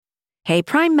Hey,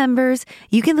 Prime members,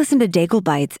 you can listen to Daigle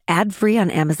Bites ad-free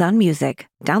on Amazon Music.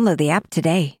 Download the app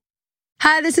today.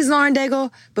 Hi, this is Lauren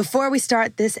Daigle. Before we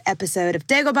start this episode of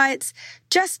Daigle Bites,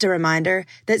 just a reminder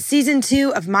that Season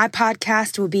 2 of my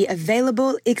podcast will be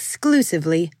available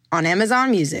exclusively on Amazon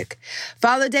Music.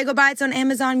 Follow Daigle Bites on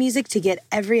Amazon Music to get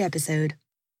every episode.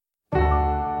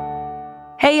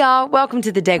 Hey, y'all. Welcome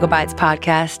to the Daigle Bites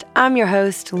podcast. I'm your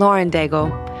host, Lauren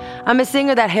Daigle. I'm a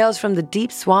singer that hails from the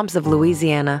deep swamps of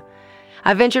Louisiana.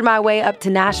 I ventured my way up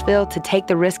to Nashville to take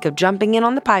the risk of jumping in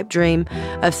on the pipe dream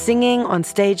of singing on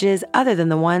stages other than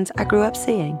the ones I grew up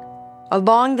seeing.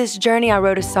 Along this journey, I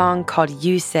wrote a song called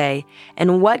You Say,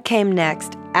 and what came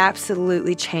next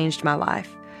absolutely changed my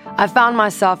life. I found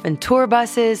myself in tour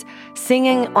buses,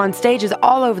 singing on stages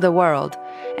all over the world.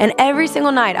 And every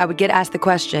single night I would get asked the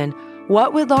question,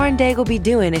 what would Lauren Daigle be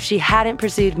doing if she hadn't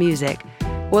pursued music?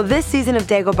 Well, this season of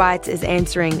Daigle Bites is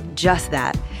answering just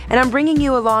that, and I'm bringing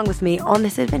you along with me on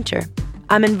this adventure.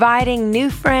 I'm inviting new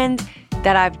friends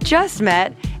that I've just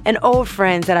met and old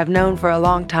friends that I've known for a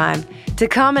long time to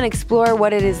come and explore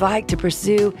what it is like to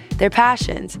pursue their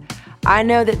passions. I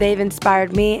know that they've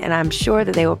inspired me, and I'm sure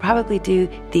that they will probably do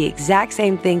the exact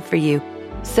same thing for you.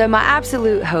 So my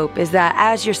absolute hope is that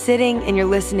as you're sitting and you're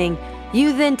listening,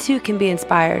 you then too can be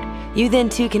inspired. You then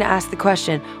too can ask the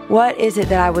question, what is it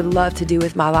that I would love to do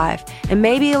with my life? And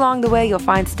maybe along the way, you'll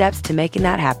find steps to making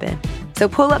that happen. So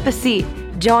pull up a seat,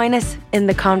 join us in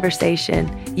the conversation.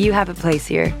 You have a place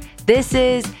here. This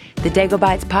is the Daigle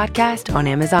Bites podcast on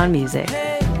Amazon Music.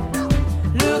 Hey,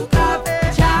 look up,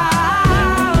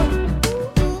 child.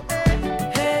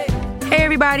 Hey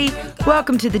everybody,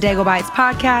 welcome to the Daigle Bites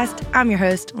podcast. I'm your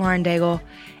host, Lauren Daigle,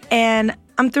 and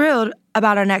I'm thrilled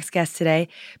about our next guest today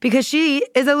because she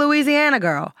is a Louisiana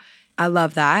girl. I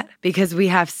love that because we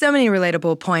have so many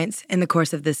relatable points in the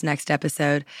course of this next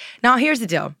episode. Now, here's the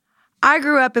deal. I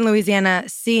grew up in Louisiana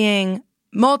seeing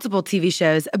multiple TV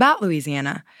shows about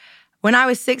Louisiana. When I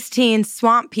was 16,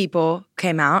 Swamp People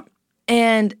came out.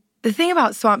 And the thing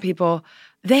about Swamp People,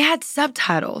 they had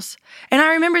subtitles. And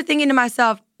I remember thinking to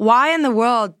myself, why in the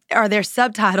world are there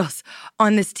subtitles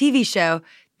on this TV show?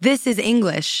 This is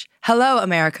English. Hello,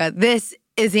 America. This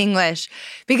is English.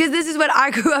 Because this is what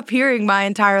I grew up hearing my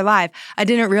entire life. I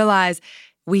didn't realize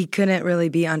we couldn't really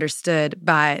be understood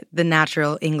by the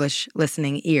natural English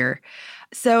listening ear.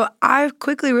 So I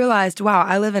quickly realized, wow,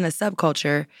 I live in a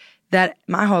subculture that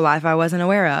my whole life I wasn't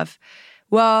aware of.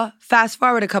 Well, fast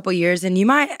forward a couple years, and you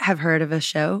might have heard of a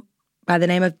show by the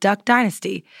name of Duck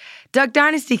Dynasty. Duck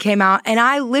Dynasty came out, and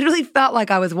I literally felt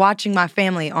like I was watching my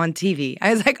family on TV.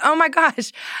 I was like, oh my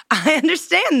gosh, I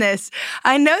understand this.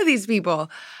 I know these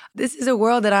people. This is a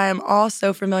world that I am all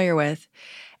so familiar with.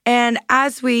 And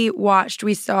as we watched,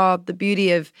 we saw the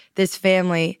beauty of this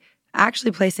family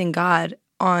actually placing God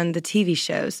on the TV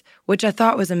shows, which I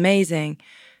thought was amazing.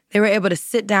 They were able to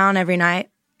sit down every night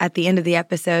at the end of the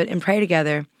episode and pray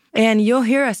together. And you'll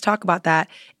hear us talk about that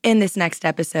in this next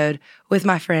episode with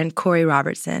my friend Korie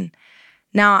Robertson.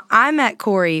 Now, I met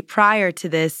Korie prior to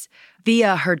this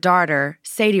via her daughter,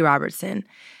 Sadie Robertson,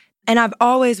 and I've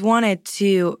always wanted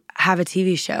to have a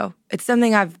TV show. It's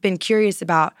something I've been curious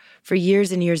about for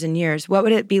years and years and years. What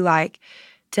would it be like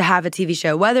to have a TV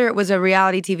show? Whether it was a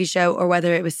reality TV show or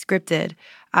whether it was scripted,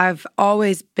 I've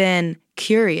always been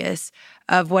curious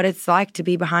of what it's like to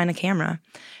be behind a camera.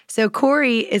 So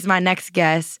Korie is my next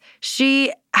guest.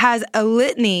 She has a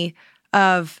litany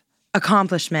of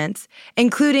accomplishments,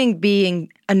 including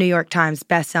being a New York Times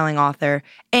bestselling author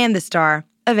and the star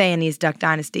of A&E's Duck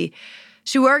Dynasty.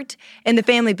 She worked in the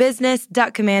family business,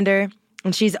 Duck Commander,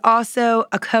 and she's also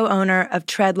a co-owner of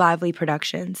Tread Lively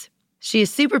Productions. She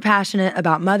is super passionate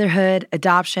about motherhood,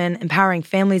 adoption, empowering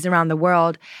families around the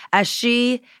world, as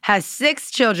she has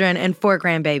 6 children and 4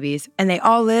 grandbabies, and they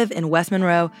all live in West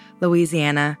Monroe,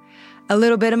 Louisiana. A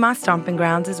little bit of my stomping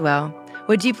grounds as well.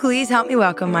 Would you please help me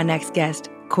welcome my next guest,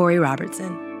 Korie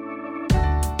Robertson.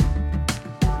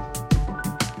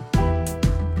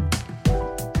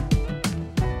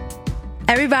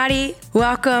 Everybody,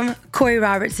 welcome Korie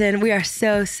Robertson. We are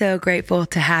so, so grateful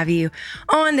to have you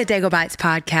on the Daigle Bites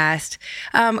podcast.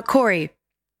 Korie,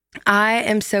 I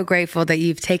am so grateful that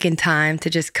you've taken time to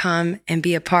just come and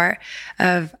be a part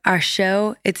of our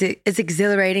show. It's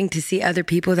exhilarating to see other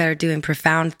people that are doing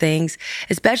profound things,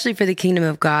 especially for the kingdom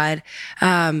of God.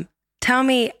 Tell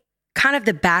me kind of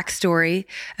the backstory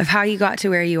of how you got to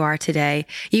where you are today.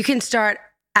 You can start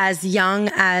as young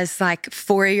as like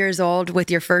 4 years old with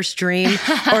your first dream,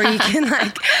 or you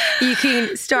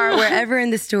can start wherever in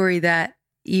the story that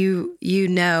you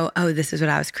know, oh, this is what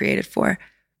I was created for.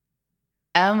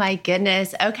 Oh my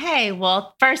goodness. Okay.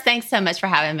 Well, first, thanks so much for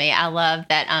having me. I love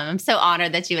that. I'm so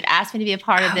honored that you would ask me to be a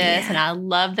part of this. And I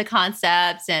love the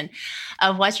concepts and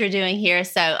of what you're doing here.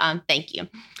 So thank you.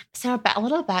 So a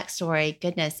little backstory.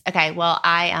 Goodness. Okay. Well,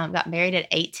 I got married at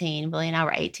 18. Willie and I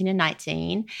were 18 and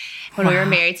 19 when we were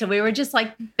married. So we were just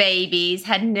like babies,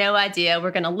 had no idea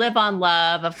we're going to live on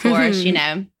love, of course, you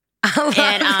know. I love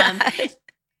that.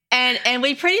 And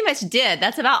we pretty much did.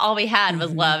 That's about all we had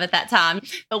was love at that time.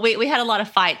 But we had a lot of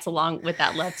fights along with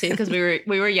that love too, because we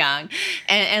were young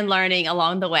and learning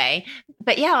along the way.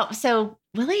 But yeah, so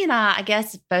Willie and I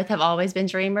guess both have always been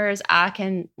dreamers. I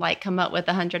can like come up with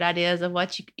 100 ideas of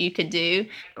what you could do.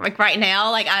 Like right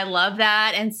now, like I love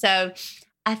that. And so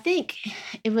I think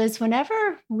it was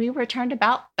whenever we were turned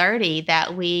about 30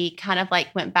 that we kind of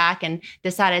like went back and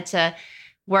decided to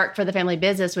work for the family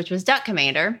business, which was Duck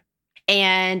Commander.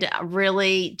 And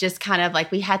really just kind of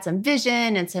like we had some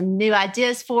vision and some new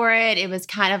ideas for it. It was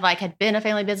kind of like had been a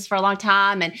family business for a long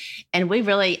time. And we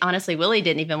really, honestly, Willie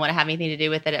didn't even want to have anything to do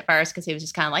with it at first because he was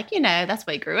just kind of like, you know, that's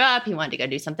why he grew up. He wanted to go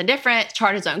do something different,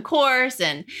 chart his own course.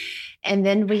 And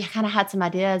then we kind of had some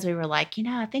ideas. We were like, you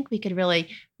know, I think we could really,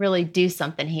 really do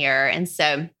something here. And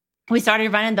so we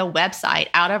started running the website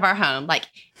out of our home, like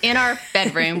in our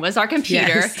bedroom was our computer.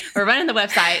 Yes. We're running the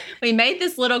website. We made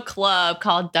this little club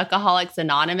called Duckaholics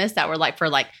Anonymous that were like for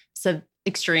like some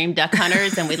extreme duck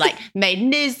hunters. And we like made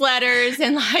newsletters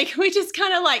and like, we just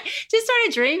kind of like just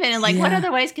started dreaming and like, what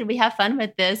other ways could we have fun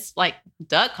with this like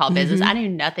duck call business? I knew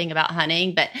nothing about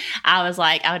hunting, but I was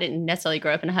like, I didn't necessarily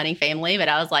grow up in a hunting family, but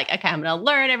I was like, okay, I'm going to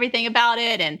learn everything about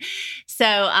it. And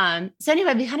so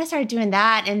anyway, we kind of started doing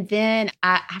that. And then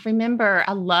I remember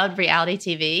I loved reality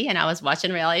TV and I was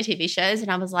watching reality TV shows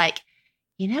and I was like,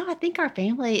 you know, I think our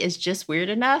family is just weird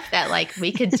enough that like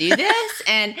we could do this.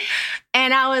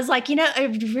 And I was like, you know,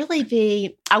 it would really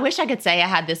be, I wish I could say I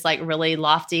had this like really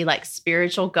lofty, like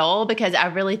spiritual goal because I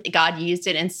really, God used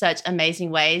it in such amazing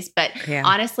ways. But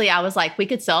honestly, I was like, we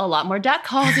could sell a lot more duck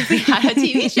calls if we had a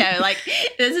TV show. Like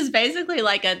this is basically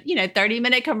like a,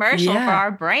 30-minute commercial for our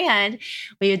brand.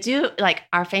 We would do like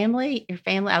your family.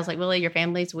 I was like, Willie, your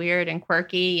family's weird and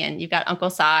quirky. And you've got Uncle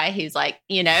Si, who's like,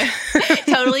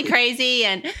 totally crazy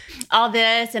and all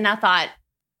this. And I thought,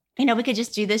 we could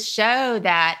just do this show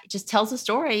that just tells the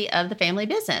story of the family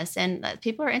business. And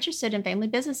people are interested in family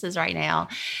businesses right now.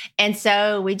 And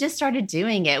so we just started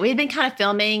doing it. We had been kind of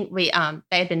filming. They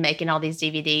had been making all these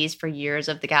DVDs for years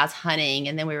of the guys hunting.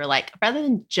 And then we were like, rather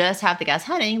than just have the guys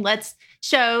hunting, let's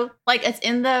show like it's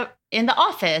in the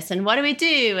office and what do we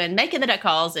do and making the duck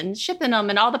calls and shipping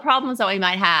them and all the problems that we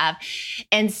might have.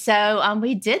 And so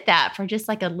we did that for just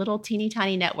like a little teeny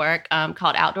tiny network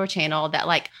called Outdoor Channel that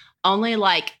like only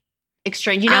like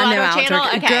extreme. I know Outdoor Channel?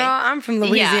 Okay. Girl, I'm from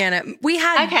Louisiana. Yeah. We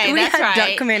had right.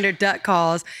 Duck Commander duck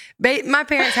calls. My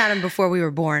parents had them before we were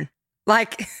born.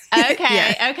 Like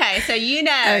Okay. So you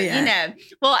know.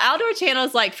 Well, Outdoor Channel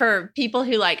is like for people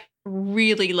who like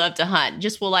really love to hunt,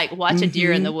 just will like watch a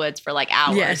deer in the woods for like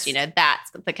hours. Yes.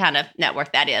 That's the kind of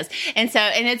network that is. And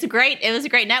it was a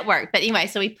great network. But anyway,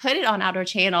 so we put it on Outdoor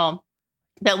Channel,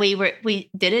 but we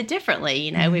did it differently.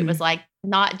 It was like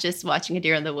not just watching a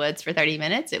deer in the woods for 30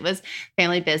 minutes. It was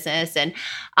family business. And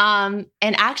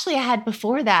actually I had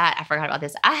before that, I forgot about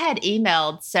this. I had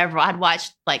emailed several, I'd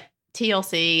watched like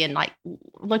TLC and like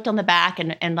looked on the back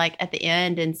and like at the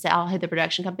end and saw who the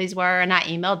production companies were. And I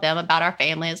emailed them about our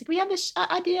family. I was like, we have this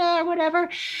idea or whatever.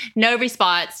 No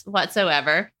response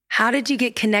whatsoever. How did you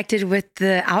get connected with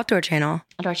the Outdoor Channel?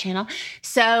 Outdoor Channel.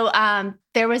 So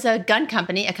there was a gun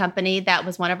company, a company that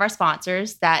was one of our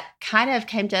sponsors that kind of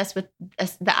came to us with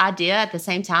the idea at the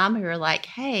same time. We were like,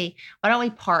 hey, why don't we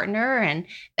partner? And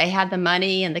they had the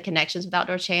money and the connections with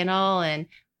Outdoor Channel. And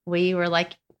we were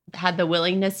like, had the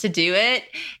willingness to do it.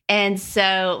 And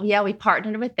so, we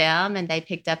partnered with them and they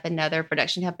picked up another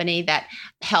production company that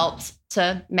helped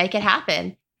to make it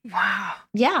happen. Wow.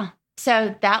 Yeah.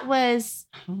 So that was,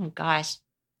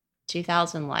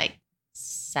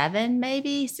 2007,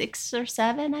 maybe 6 or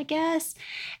 7, I guess.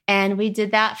 And we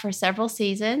did that for several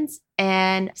seasons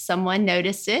and someone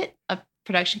noticed it, a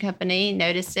production company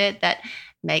noticed it that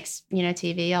makes,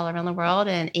 TV all around the world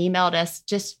and emailed us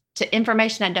just to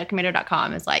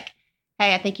information@duckcommander.com. It's like,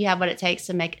 hey, I think you have what it takes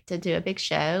to do a big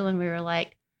show. And we were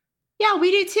like, yeah,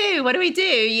 we do too. What do we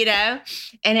do?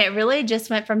 And it really just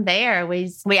went from there.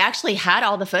 We actually had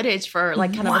all the footage for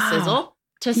like kind of a sizzle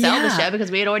to sell the show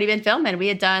because we had already been filming. We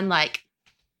had done like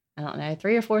I don't know,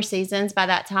 3 or 4 seasons by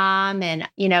that time. And,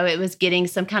 you know, it was getting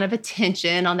some kind of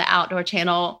attention on the Outdoor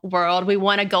Channel world. We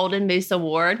won a Golden Moose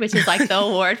Award, which is like the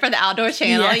award for the Outdoor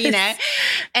Channel, Yes. you know.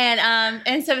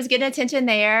 And so it was getting attention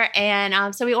there.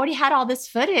 And so we already had all this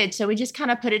footage. So we just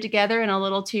kind of put it together in a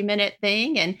little 2-minute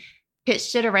thing and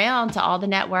pitched it around to all the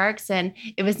networks. And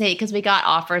it was neat because we got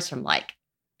offers from like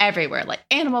everywhere, like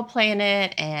Animal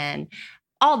Planet and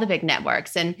all the big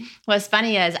networks. And what's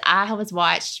funny is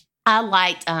I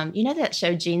liked, you know, that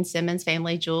show Gene Simmons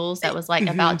Family Jewels that was like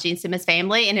about Gene Simmons'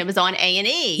 family, and it was on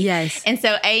A&E. Yes. And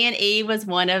so A&E was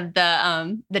one of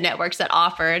the networks that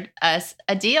offered us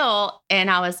a deal. And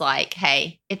I was like,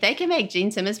 hey, if they can make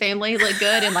Gene Simmons' family look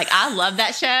good, and like, I love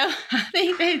that show, I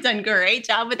think they've done a great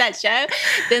job with that show,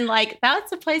 then like,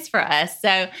 that's a place for us.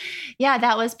 So yeah,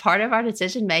 that was part of our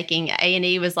decision making.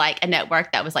 A&E was like a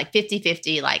network that was like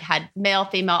 50-50, like had male,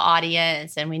 female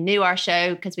audience. And we knew our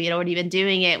show because we had already been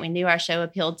doing it. We knew our show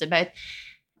appealed to both,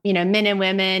 you know, men and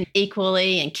women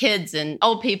equally, and kids and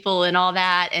old people and all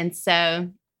that. And so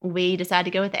we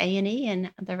decided to go with A&E,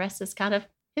 and the rest is kind of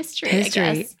history. I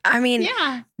guess. I mean,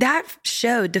 yeah, that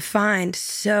show defined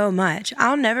so much.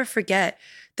 I'll never forget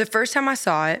the first time I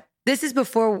saw it. This is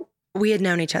before we had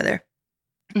known each other.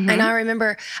 And I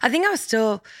remember, I think I was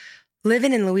still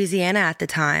living in Louisiana at the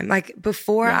time, like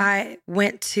before I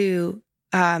went to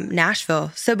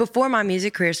Nashville. So before my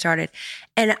music career started,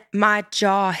 and my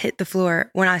jaw hit the floor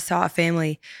when I saw a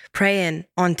family praying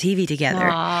on TV together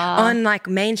on like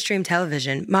mainstream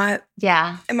television. My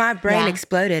brain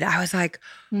exploded. I was like,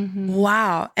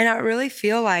 wow. And I really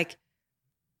feel like,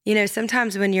 you know,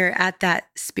 sometimes when you're at that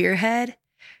spearhead,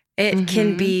 it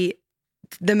can be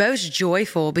the most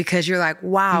joyful because you're like,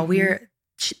 wow,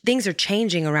 things are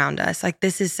changing around us. Like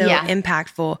this is so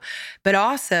impactful, but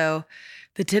also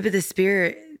the tip of the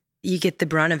spear, you get the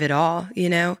brunt of it all, you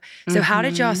know? So how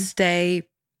did y'all stay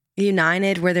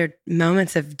united? Were there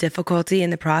moments of difficulty in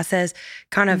the process,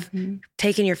 kind of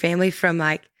taking your family from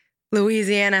like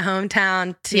Louisiana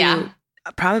hometown to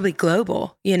probably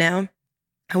global, you know?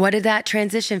 And what did that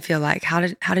transition feel like? How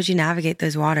did you navigate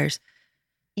those waters?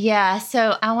 Yeah.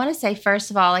 So I want to say, first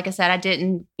of all, like I said, I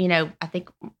didn't, you know, I think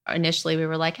initially we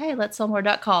were like, hey, let's sell more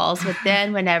duck calls. But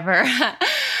then whenever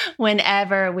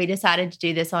we decided to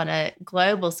do this on a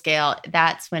global scale,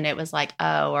 that's when it was like,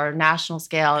 or national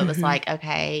scale, it was like,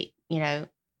 okay, you know,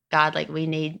 God, like we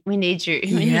need need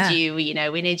you, you know,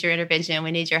 we need your intervention.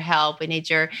 We need your help.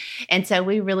 And so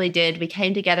we really did. We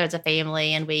came together as a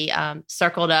family, and we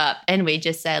circled up, and we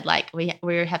just said like, we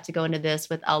have to go into this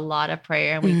with a lot of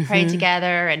prayer, and we prayed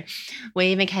together. And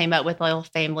we even came up with a little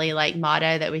family like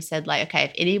motto that we said like, okay,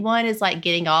 if anyone is like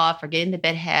getting off or getting the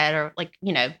bed head or like,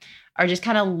 you know, or just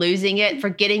kind of losing it,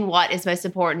 forgetting what is most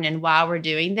important and why we're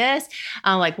doing this,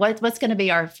 like what's going to be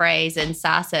our phrase? And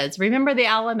Sai says, remember the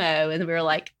Alamo. And we were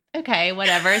like, okay,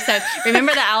 whatever. So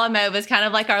remember the Alamo was kind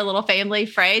of like our little family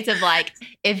phrase of like,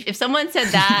 if someone said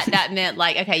that, that meant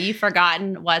like, okay, you've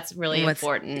forgotten what's really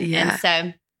important. And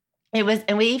so it was,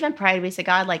 and we even prayed, we said,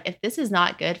 God, like, if this is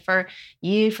not good for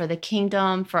you, for the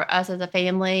kingdom, for us as a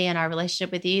family and our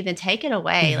relationship with you, then take it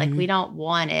away. Like, we don't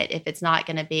want it if it's not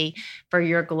going to be for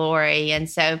your glory. And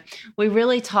so we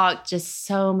really talked just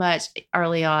so much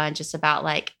early on, just about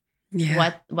like,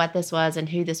 what this was and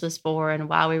who this was for and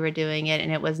why we were doing it. And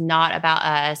it was not about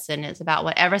us. And it's about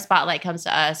whatever spotlight comes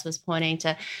to us was pointing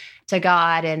to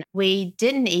God. And we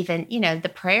didn't even, you know, the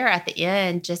prayer at the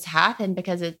end just happened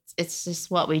because it's just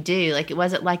what we do. Like, it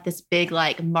wasn't like this big,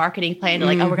 like, marketing plan to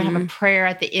like, oh, we're going to have a prayer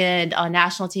at the end on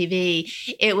national TV.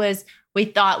 It was, we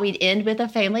thought we'd end with a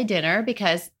family dinner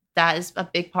because that is a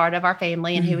big part of our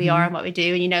family and who we are and what we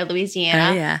do. And, you know,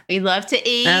 Louisiana, we love to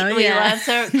eat. We love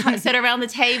to sit around the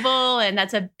table. And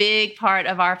that's a big part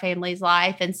of our family's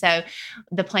life. And so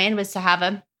the plan was to have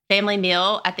a family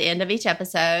meal at the end of each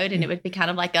episode. And it would be kind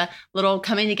of like a little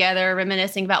coming together,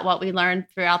 reminiscing about what we learned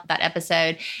throughout that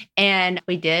episode. And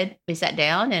we did. We sat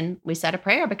down and we said a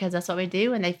prayer because that's what we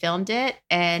do. And they filmed it.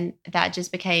 And that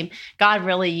just became, God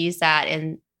really used that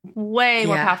in way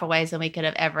more powerful ways than we could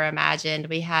have ever imagined.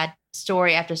 We had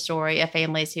story after story of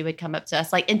families who would come up to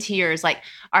us like in tears, like,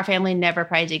 our family never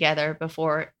prayed together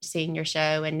before seeing your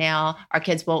show, and now our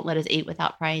kids won't let us eat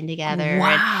without praying together.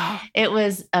 Wow. And it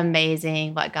was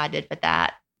amazing what God did with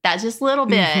that. That's just a little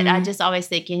bit. I just always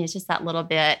thinking it's just that little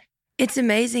bit. It's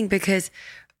amazing because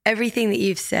everything that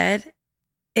you've said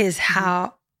is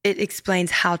how it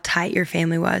explains how tight your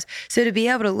family was. So to be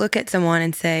able to look at someone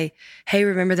and say, hey,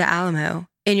 remember the Alamo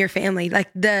in your family, like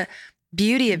the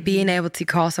beauty of being able to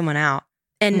call someone out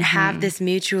and have this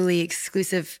mutually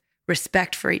exclusive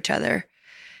respect for each other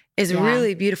is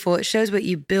really beautiful. It shows what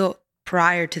you built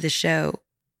prior to the show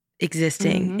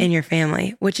existing in your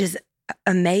family, which is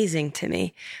amazing to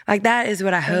me. Like that is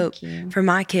what I hope for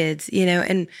my kids,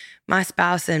 and my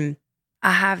spouse. And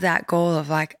I have that goal of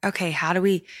like, okay, how do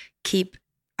we keep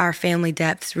our family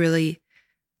depths really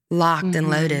locked and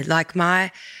loaded? Like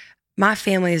my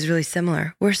family is really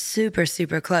similar. We're super,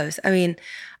 super close. I mean,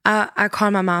 I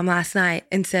called my mom last night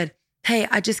and said, hey,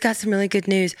 I just got some really good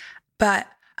news, but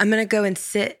I'm going to go and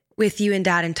sit with you and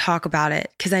Dad and talk about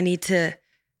it because I need to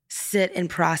sit and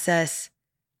process.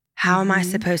 How am I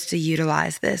supposed to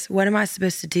utilize this? What am I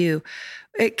supposed to do?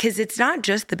 Because it's not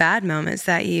just the bad moments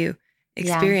that you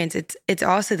experience. It's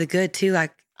also the good too.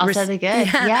 Like also the good.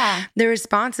 Yeah. The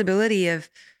responsibility of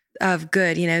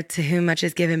good, to whom much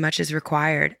is given, much is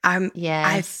required.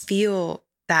 I feel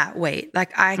that weight.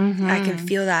 Like I can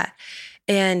feel that.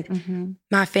 And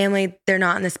my family, they're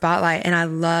not in the spotlight. And I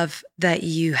love that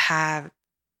you have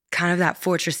kind of that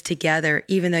fortress together,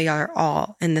 even though y'all are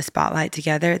all in the spotlight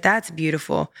together. That's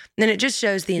beautiful. And it just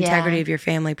shows the integrity of your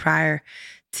family prior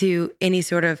to any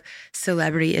sort of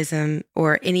celebrityism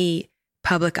or any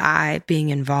public eye being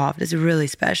involved. Is really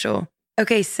special.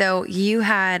 Okay, so you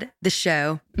had the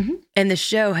show, and the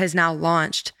show has now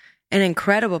launched an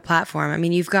incredible platform. I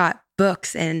mean, you've got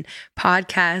books and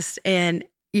podcasts, and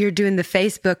you're doing the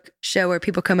Facebook show where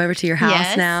people come over to your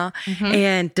house now,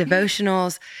 and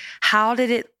devotionals. How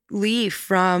did it leave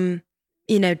from,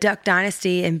 Duck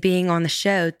Dynasty and being on the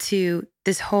show to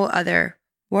this whole other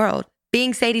world,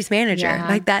 being Sadie's manager?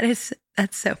 Like that's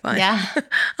so fun. Yeah.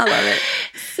 I love it.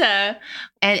 So,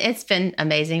 and it's been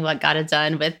amazing what God has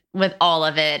done with all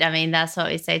of it. I mean, that's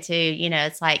what we say too,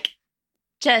 it's like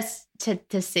just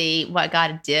to see what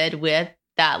God did with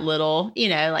that little,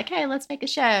 like, hey, let's make a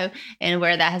show, and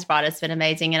where that has brought us been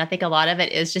amazing. And I think a lot of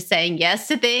it is just saying yes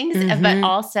to things, but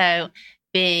also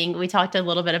we talked a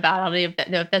little bit about, I don't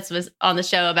know if this was on the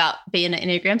show, about being an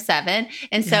Enneagram 7.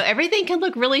 And so everything can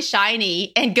look really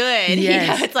shiny and good.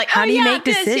 Yes. It's like, how do you make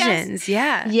decisions?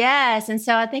 Yes. Yes. And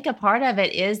so I think a part of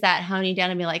it is that honing down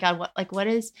and be like, God,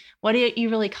 what are you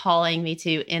really calling me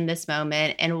to in this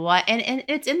moment? And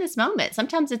it's in this moment.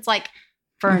 Sometimes it's like,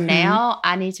 for now,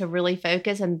 I need to really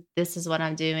focus, and this is what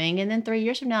I'm doing. And then 3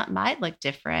 years from now, it might look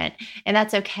different, and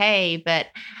that's okay. But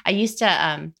I used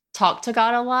to talk to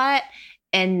God a lot,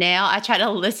 and now I try to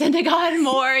listen to God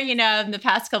more. In the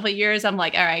past couple of years, I'm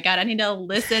like, all right, God, I need to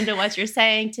listen to what you're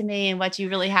saying to me and what you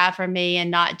really have for me,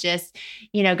 and not just,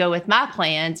 go with my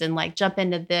plans and like jump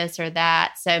into this or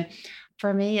that. So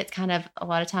for me, it's kind of a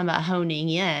lot of time a honing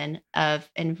in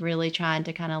and really trying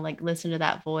to kind of like listen to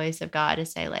that voice of God to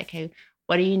say like, hey,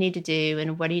 what do you need to do,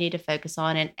 and what do you need to focus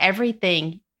on? And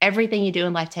everything you do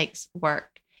in life takes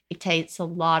work. It takes a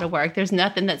lot of work. There's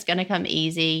nothing that's going to come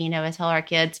easy. I tell our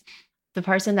kids, the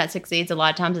person that succeeds a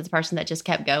lot of times is the person that just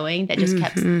kept going, that just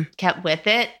kept with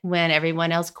it when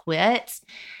everyone else quits.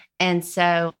 And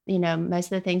so, most of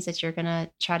the things that you're going to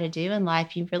try to do in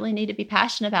life, you really need to be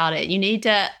passionate about it. You need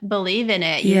to believe in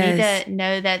it. You need to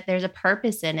know that there's a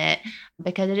purpose in it,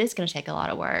 because it is going to take a lot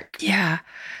of work. Yeah.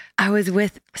 I was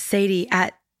with Sadie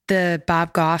at the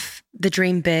Bob Goff, the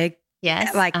Dream Big,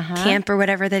 camp or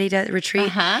whatever that he does,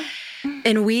 retreat.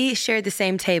 And we shared the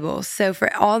same table. So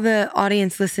for all the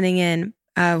audience listening in,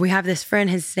 we have this friend,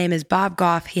 his name is Bob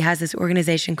Goff. He has this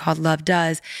organization called Love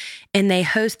Does, and they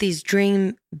host these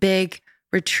Dream Big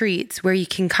retreats where you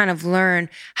can kind of learn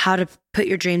how to put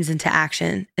your dreams into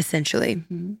action, essentially.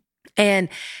 And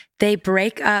they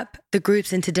break up the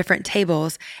groups into different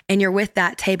tables, and you're with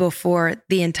that table for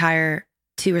the entire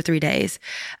 2 or 3 days.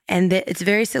 And it's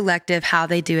very selective how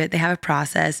they do it. They have a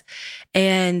process.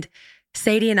 And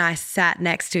Sadie and I sat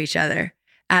next to each other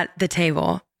at the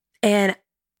table. And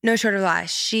no short of lie,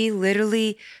 she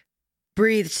literally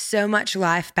breathed so much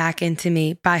life back into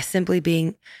me by simply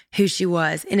being who she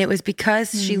was. And it was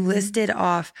because she listed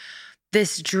off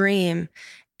this dream.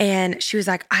 And she was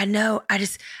like, I know,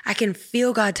 I can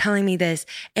feel God telling me this.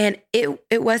 And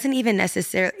it wasn't even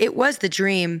necessarily, it was the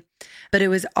dream, but it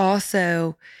was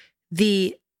also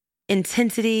the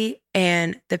intensity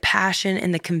and the passion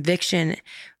and the conviction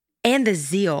and the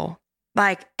zeal.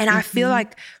 And I feel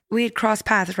like we had crossed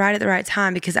paths right at the right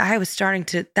time, because that was starting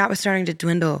to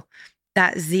dwindle,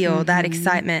 that zeal, that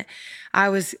excitement. I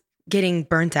was getting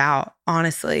burnt out,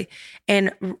 honestly.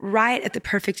 And right at the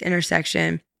perfect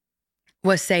intersection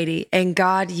was Sadie, and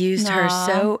God used her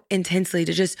so intensely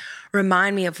to just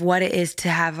remind me of what it is to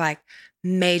have like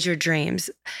major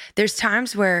dreams. There's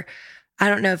times where, I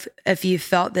don't know if you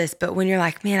felt this, but when you're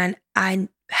like, man, I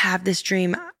have this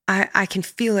dream, I can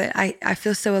feel it. I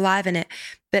feel so alive in it.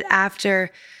 But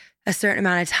after a certain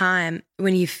amount of time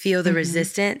when you feel the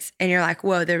resistance and you're like,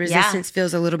 whoa, the resistance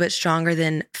feels a little bit stronger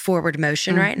than forward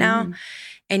motion right now.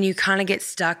 And you kind of get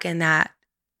stuck in that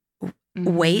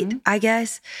weight, I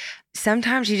guess.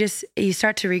 Sometimes you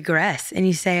start to regress and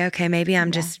you say, okay, maybe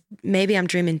I'm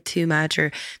dreaming too much,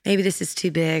 or maybe this is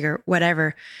too big, or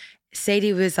whatever.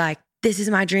 Sadie was like, this is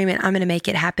my dream and I'm going to make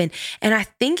it happen. And I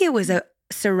think it was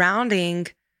surrounding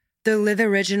the Live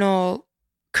Original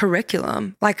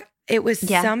curriculum. Like it was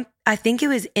I think it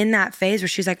was in that phase where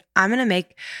she's like, I'm going to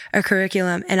make a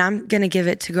curriculum and I'm going to give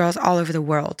it to girls all over the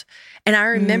world. And I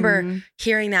remember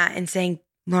hearing that and saying,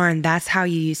 Lauren, that's how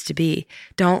you used to be.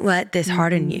 Don't let this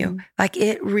harden you. Like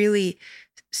it really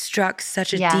struck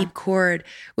such a deep chord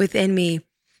within me.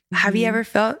 Have you ever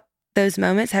felt those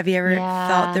moments? Have you ever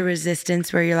felt the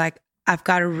resistance where you're like, I've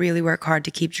got to really work hard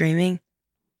to keep dreaming?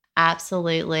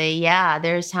 Absolutely. Yeah.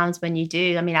 There's times when you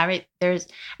do. I mean, I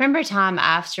remember a time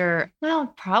after,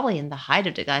 well, probably in the height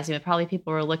of Dynasty, probably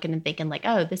people were looking and thinking like,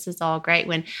 oh, this is all great.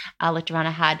 When I looked around,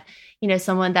 I had,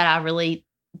 someone that I really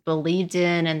believed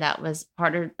in and that was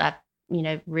partner that,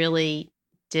 really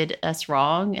did us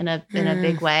wrong in a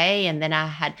big way. And then I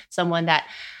had someone that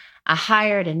I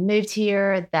hired and moved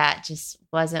here that just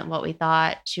wasn't what we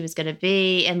thought she was going to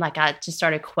be. And like, I just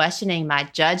started questioning my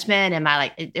judgment. Am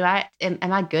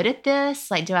I good at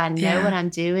this? Like, do I know what I'm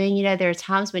doing? There are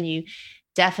times when you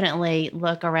definitely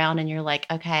look around and you're like,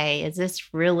 okay,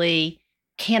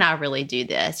 can I really do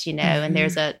this? And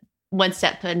there's a one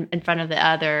step in front of the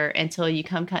other until you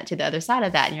come to the other side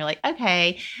of that. And you're like,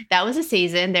 okay, that was a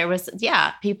season. There was,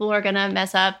 people are going to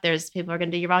mess up. There's people are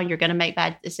going to do you wrong. You're going to make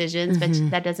bad decisions, but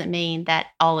that doesn't mean that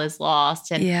all is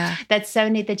lost. And that's so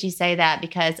neat that you say that,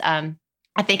 because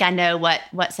I think I know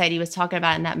what Sadie was talking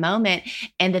about in that moment.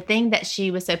 And the thing that she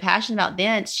was so passionate about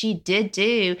then, she did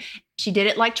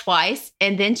it like twice,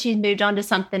 and then she moved on to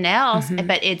something else,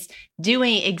 but it's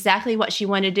doing exactly what she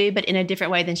wanted to do, but in a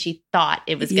different way than she thought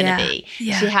it was going to be.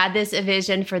 Yeah. She had this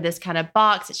vision for this kind of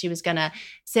box that she was going to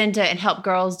send to and help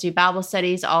girls do Bible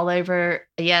studies all over.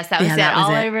 Yes, that was it.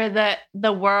 All over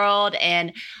the world.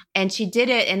 And she did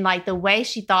it. And like the way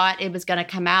she thought it was going to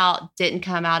come out didn't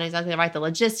come out exactly right. The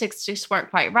logistics just weren't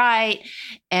quite right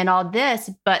and all this,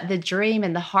 but the dream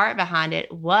and the heart behind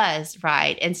it was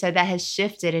right. And so that has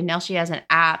shifted. And now she has an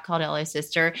app called Hello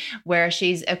Sister where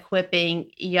she's equipping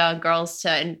young girls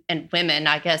to and women.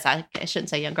 I guess I shouldn't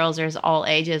say young girls. There's all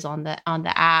ages on the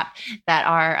app that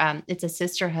are. It's a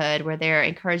sisterhood where they're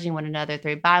encouraging one another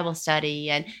through Bible study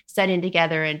and studying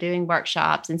together and doing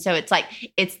workshops. And so it's like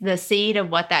it's the seed of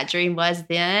what that dream was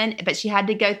then. But she had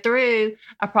to go through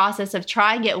a process of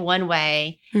trying it one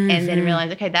way and then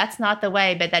realize, okay, that's not the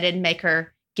way. But that didn't make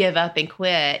her give up and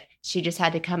quit. She just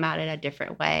had to come at it a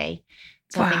different way.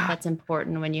 So I think that's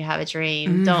important when you have a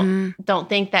dream. Don't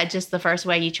think that just the first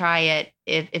way you try it,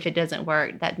 if it doesn't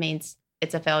work, that means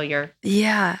it's a failure.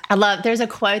 Yeah. There's a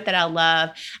quote that I love.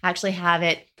 I actually have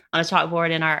it on a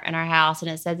chalkboard in our house,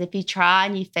 and it says, if you try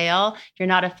and you fail, you're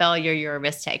not a failure, you're a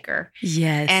risk taker.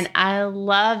 Yes. And I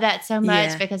love that so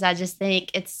much because I just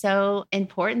think it's so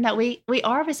important that we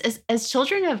are as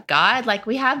children of God, like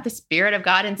we have the Spirit of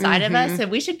God inside of us, and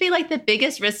we should be like the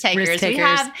biggest risk takers. We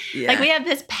have we have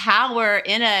this power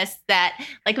in us that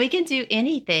like we can do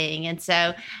anything. And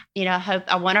so,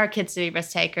 I want our kids to be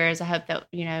risk takers. I hope that,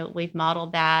 we've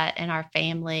modeled that in our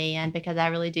family. And because I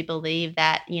really do believe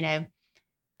that,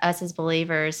 us as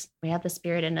believers, we have the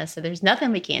Spirit in us, so there's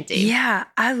nothing we can't do. Yeah,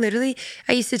 I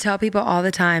used to tell people all the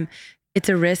time, it's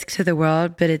a risk to the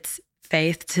world, but it's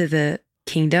faith to the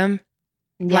kingdom.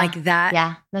 Yeah. Like that.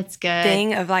 Yeah, that's good.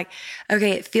 Thing of like,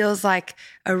 okay, it feels like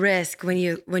a risk when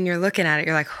you're looking at it.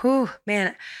 You're like, oh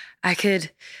man, I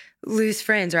could lose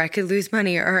friends, or I could lose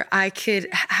money, or I could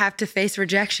have to face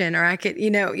rejection, or I could,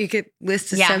 you could list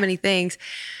so many things.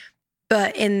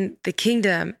 But in the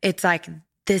kingdom, it's like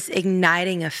this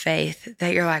igniting of faith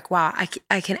that you're like, wow,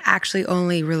 I can actually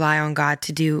only rely on God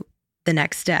to do the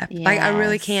next step. Yes. Like I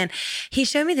really can. He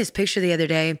showed me this picture the other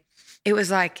day. It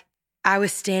was like I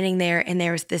was standing there and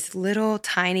there was this little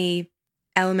tiny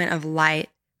element of light,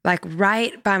 like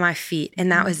right by my feet.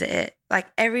 And that was it. Like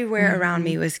everywhere around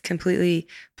me was completely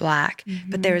black,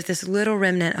 but there was this little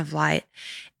remnant of light.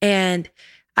 And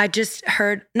I just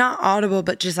heard, not audible,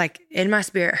 but just like in my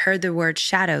spirit, heard the word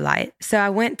shadow light. So I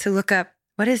went to look up,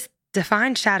 what is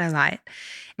define shadow light?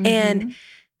 And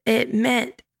it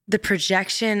meant the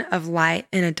projection of light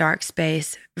in a dark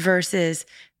space versus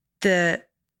the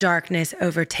darkness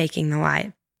overtaking the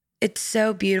light. It's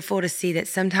so beautiful to see that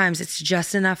sometimes it's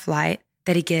just enough light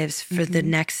that he gives for the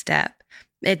next step.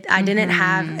 I didn't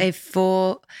have a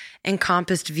full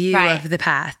encompassed view of the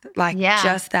path, like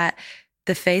just that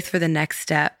the faith for the next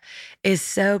step is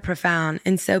so profound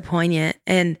and so poignant.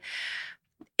 And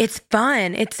it's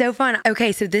fun. It's so fun.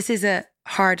 Okay, so this is a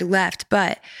hard left,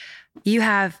 but you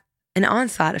have an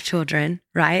onslaught of children,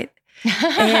 right?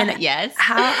 And yes.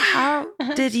 How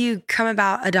did you come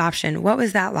about adoption? What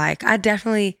was that like?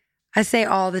 I say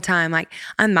all the time, like,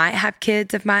 I might have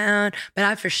kids of my own, but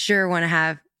I for sure want to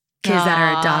have kids that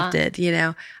are adopted, you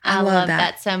know? I love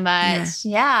that so much.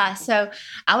 Yeah. So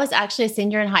I was actually a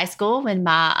senior in high school when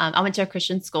I went to a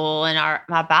Christian school, and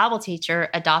my Bible teacher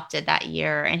adopted that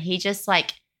year. And he just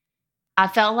like, I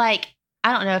felt like,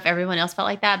 I don't know if everyone else felt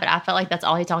like that, but I felt like that's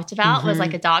all he talked about was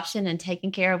like adoption and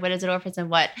taking care of widows and orphans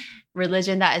and what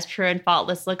religion that is pure and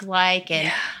faultless looks like.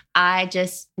 And I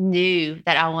just knew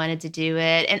that I wanted to do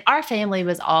it. And our family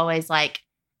was always like,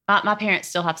 my parents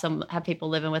still have people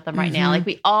living with them right now. Like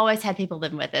we always had people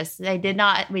living with us. I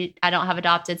don't have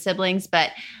adopted siblings, but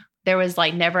there was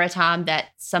like never a time that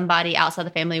somebody outside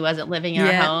the family wasn't living in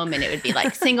our home. And it would be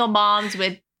like single moms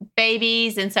with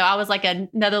babies. And so I was like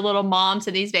another little mom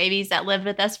to these babies that lived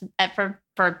with us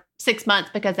for 6 months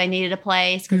because they needed a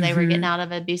place, because they were getting out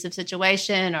of an abusive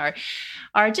situation or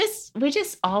we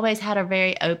just always had a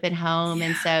very open home.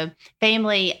 And so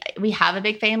family, we have a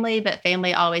big family, but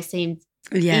family always seemed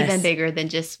even bigger than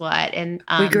just what. And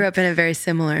we grew up in a very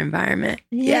similar environment.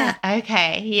 Yeah.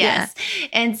 Okay. Yes. Yeah.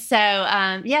 And so,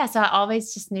 so I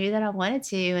always just knew that I wanted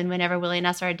to. And whenever Willie and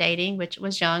I started dating, which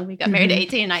was young, we got married at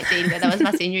 18 and 19, but that was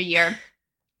my senior year.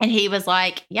 And he was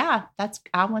like, yeah,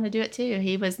 I want to do it too.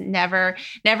 He was never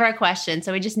a question.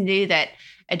 So we just knew that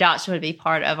adoption would be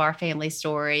part of our family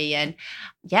story. And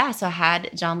so I had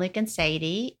John, Luke, and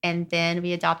Sadie, and then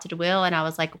we adopted Will. And I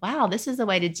was like, wow, this is the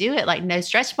way to do it. Like no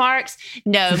stretch marks,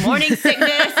 no morning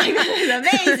sickness. Like, it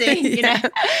was amazing. You know,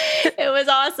 it was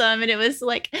awesome. And it was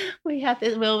like,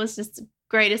 Will was just the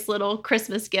greatest little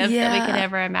Christmas gift that we could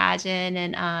ever imagine.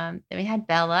 And then we had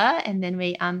Bella, and then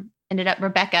we,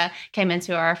 Rebecca came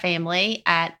into our family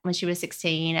when she was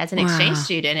 16 as an exchange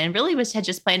student, and really had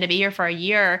just planned to be here for a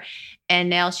year. And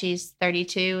now she's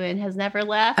 32 and has never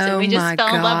left. And we just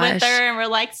fell in love with her, and we're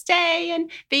like, stay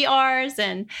and be ours.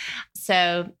 And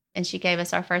so, and she gave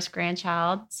us our first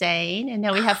grandchild, Zane. And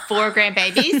now we have 4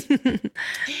 grandbabies.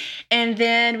 And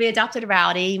then we adopted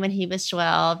Rowdy when he was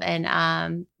 12,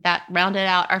 and that rounded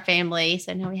out our family.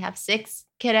 So now we have 6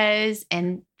 kiddos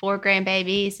and 4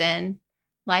 grandbabies, and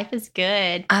life is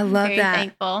good. I love Very that.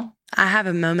 Thankful. I have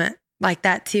a moment like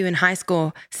that too in high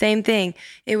school. Same thing.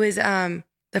 It was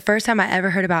the first time I ever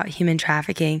heard about human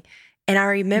trafficking. And I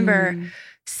remember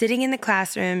sitting in the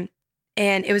classroom,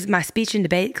 and it was my speech and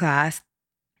debate class.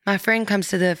 My friend comes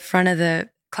to the front of the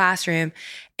classroom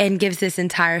and gives this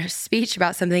entire speech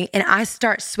about something. And I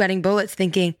start sweating bullets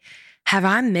thinking, have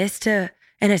I missed an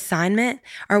assignment?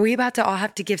 Are we about to all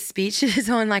have to give speeches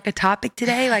on like a topic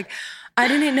today? Like, I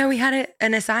didn't know we had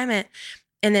an assignment.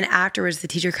 And then afterwards, the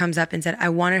teacher comes up and said, I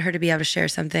wanted her to be able to share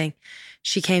something.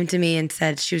 She came to me and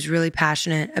said she was really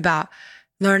passionate about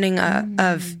learning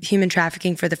of human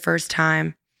trafficking for the first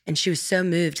time. And she was so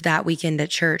moved that weekend at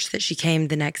church that she came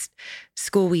the next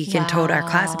school week and told our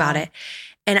class about it.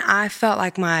 And I felt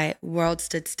like my world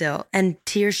stood still, and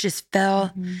tears just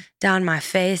fell down my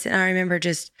face. And I remember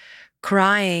just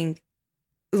crying,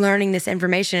 learning this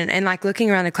information, and like looking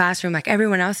around the classroom, like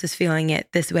everyone else is feeling it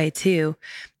this way too.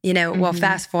 You know, well,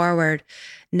 fast forward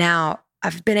now,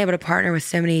 I've been able to partner with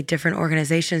so many different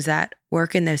organizations that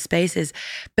work in those spaces,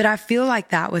 but I feel like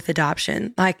that with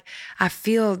adoption. Like I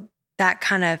feel that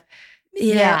kind of,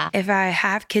 you know, if I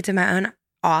have kids of my own,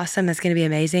 awesome, that's going to be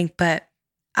amazing. But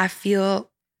I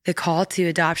feel the call to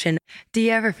adoption. Do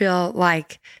you ever feel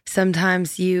like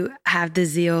sometimes you have the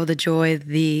zeal, the joy,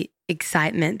 the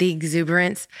excitement, the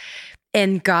exuberance,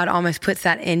 and God almost puts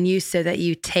that in you so that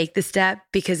you take the step?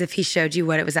 Because if he showed you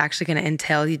what it was actually going to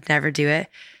entail, you'd never do it.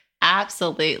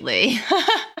 Absolutely.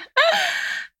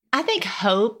 I think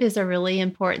hope is a really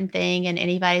important thing in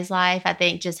anybody's life. I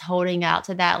think just holding out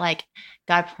to that, like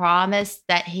God promised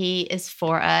that he is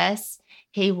for us.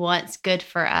 He wants good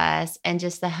for us, and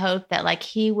just the hope that like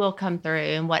he will come through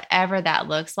and whatever that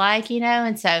looks like, you know?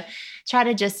 And so try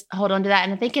to just hold on to that.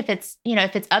 And I think if it's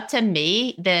up to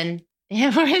me, then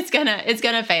it's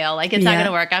gonna fail. Like it's not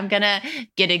gonna work. I'm gonna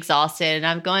get exhausted, and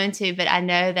I'm going to, but I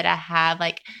know that I have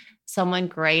like someone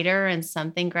greater and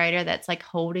something greater that's like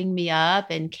holding me up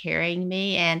and carrying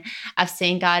me. And I've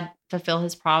seen God fulfill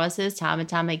his promises time and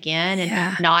time again,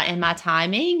 and not in my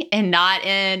timing and not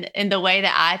in the way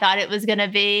that I thought it was going to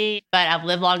be, but I've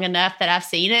lived long enough that I've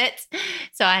seen it.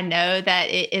 So I know that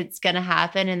it's going to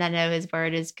happen, and I know his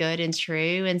word is good and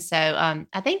true. And so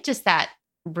I think just that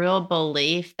real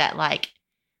belief that like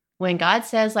when God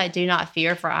says like, do not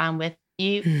fear, for I'm with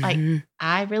like,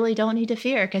 I really don't need to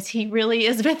fear because he really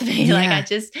is with me. Like, I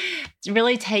just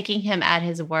really taking him at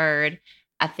his word,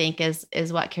 I think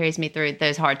is what carries me through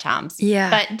those hard times. Yeah.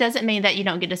 But it doesn't mean that you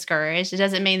don't get discouraged. It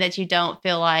doesn't mean that you don't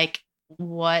feel like,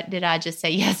 what did I just say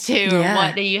yes to? Or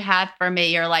what do you have for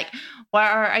me? Or like, or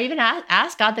I even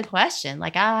ask God the question.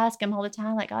 Like, I ask him all the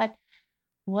time, like, God,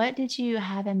 what did you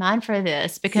have in mind for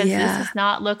this? Because this does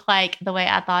not look like the way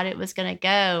I thought it was going to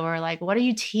go. Or like, what are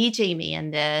you teaching me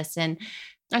in this? And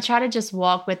I try to just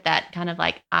walk with that kind of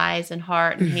like eyes and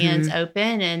heart and hands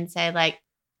open and say like,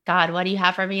 God, what do you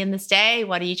have for me in this day?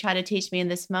 What are you trying to teach me in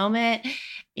this moment?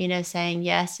 You know, saying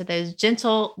yes to those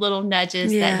gentle little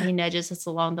nudges that he nudges us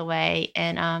along the way.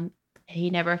 And he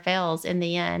never fails in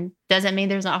the end. Doesn't mean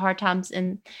there's not hard times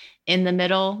in the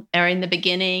middle or in the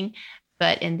beginning,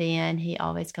 but in the end, he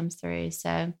always comes through.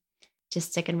 So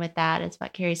just sticking with that is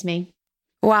what carries me.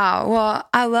 Wow. Well,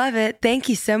 I love it. Thank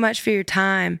you so much for your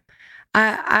time.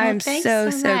 I'm so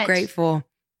grateful.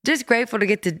 Just grateful to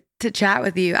get to chat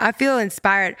with you. I feel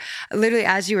inspired. Literally,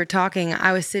 as you were talking,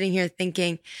 I was sitting here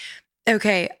thinking,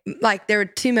 okay, like there were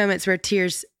 2 moments where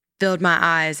tears filled my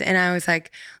eyes. And I was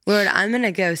like, Lord, I'm going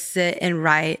to go sit and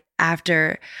write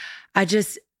after.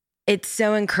 It's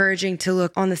so encouraging to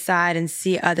look on the side and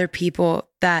see other people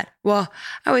that, well,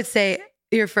 I would say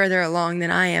you're further along than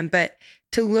I am, but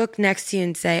to look next to you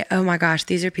and say, oh my gosh,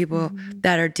 these are people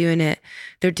that are doing it.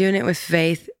 They're doing it with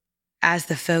faith as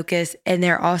the focus. And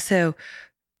they're also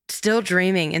still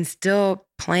dreaming and still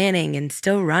planning and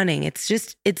still running. It's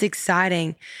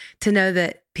exciting to know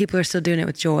that people are still doing it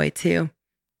with joy too.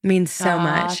 It means so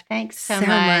much. Thanks so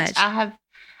much.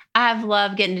 I have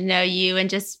loved getting to know you and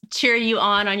just cheer you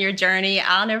on your journey.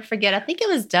 I'll never forget. I think it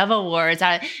was Dove Awards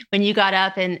when you got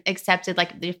up and accepted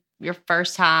like your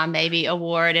first time maybe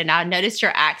award. And I noticed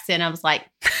your accent. I was like,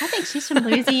 I think she's from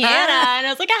Louisiana. And I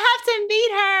was like, I have to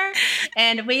meet her.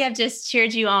 And we have just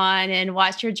cheered you on and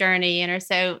watched your journey and are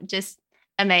so just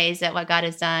amazed at what God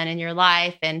has done in your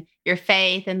life and your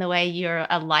faith and the way you're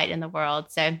a light in the world.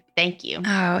 So thank you.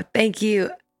 Oh, thank you.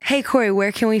 Hey, Korie,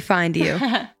 where can we find you?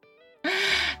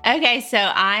 Okay, so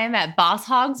I am at Boss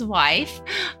Hog's Wife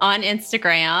on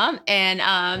Instagram. And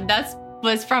that's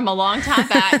was from a long time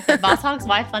back. The Boss Hog's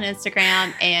Wife on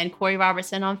Instagram and Korie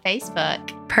Robertson on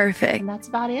Facebook. Perfect. And that's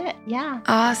about it. Yeah.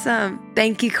 Awesome.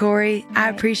 Thank you, Korie. I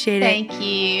appreciate it. Thank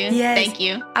you. Yes. Thank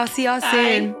you. I'll see y'all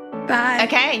soon. Bye.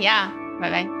 Okay. Yeah.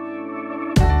 Bye-bye.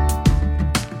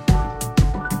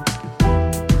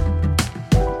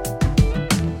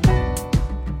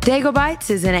 Daigle Bites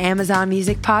is an Amazon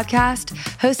Music podcast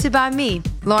hosted by me,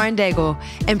 Lauren Daigle,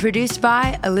 and produced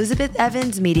by Elizabeth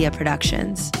Evans Media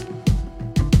Productions.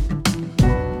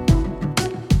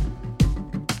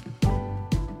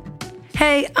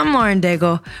 Hey, I'm Lauren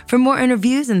Daigle. For more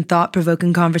interviews and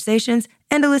thought-provoking conversations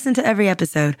and to listen to every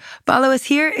episode, follow us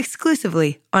here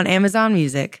exclusively on Amazon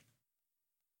Music.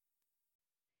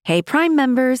 Hey, Prime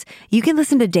members, you can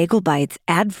listen to Daigle Bites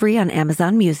ad-free on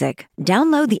Amazon Music.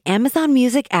 Download the Amazon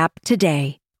Music app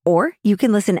today. Or you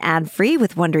can listen ad-free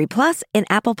with Wondery Plus in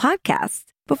Apple Podcasts.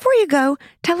 Before you go,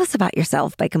 tell us about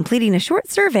yourself by completing a short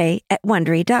survey at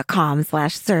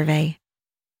Wondery.com/survey.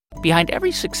 Behind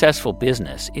every successful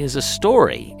business is a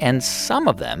story, and some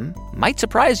of them might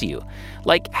surprise you.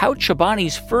 Like how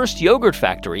Chobani's first yogurt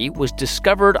factory was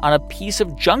discovered on a piece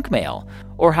of junk mail,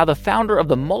 or how the founder of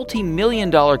the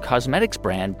multi-million-dollar cosmetics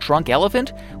brand Drunk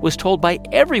Elephant was told by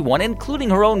everyone, including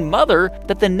her own mother,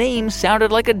 that the name sounded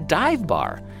like a dive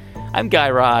bar. I'm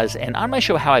Guy Raz, and on my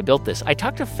show How I Built This, I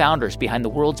talk to founders behind the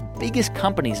world's biggest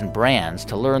companies and brands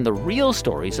to learn the real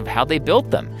stories of how they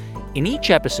built them. In each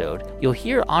episode, you'll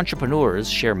hear entrepreneurs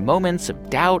share moments of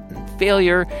doubt and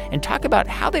failure and talk about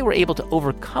how they were able to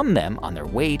overcome them on their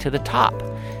way to the top.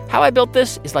 How I Built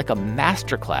This is like a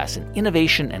masterclass in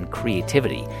innovation and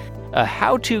creativity, a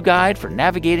how-to guide for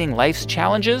navigating life's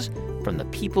challenges from the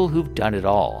people who've done it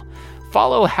all.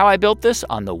 Follow How I Built This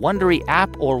on the Wondery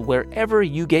app or wherever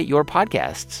you get your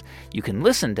podcasts. You can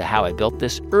listen to How I Built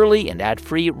This early and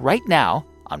ad-free right now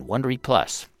on Wondery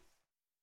Plus.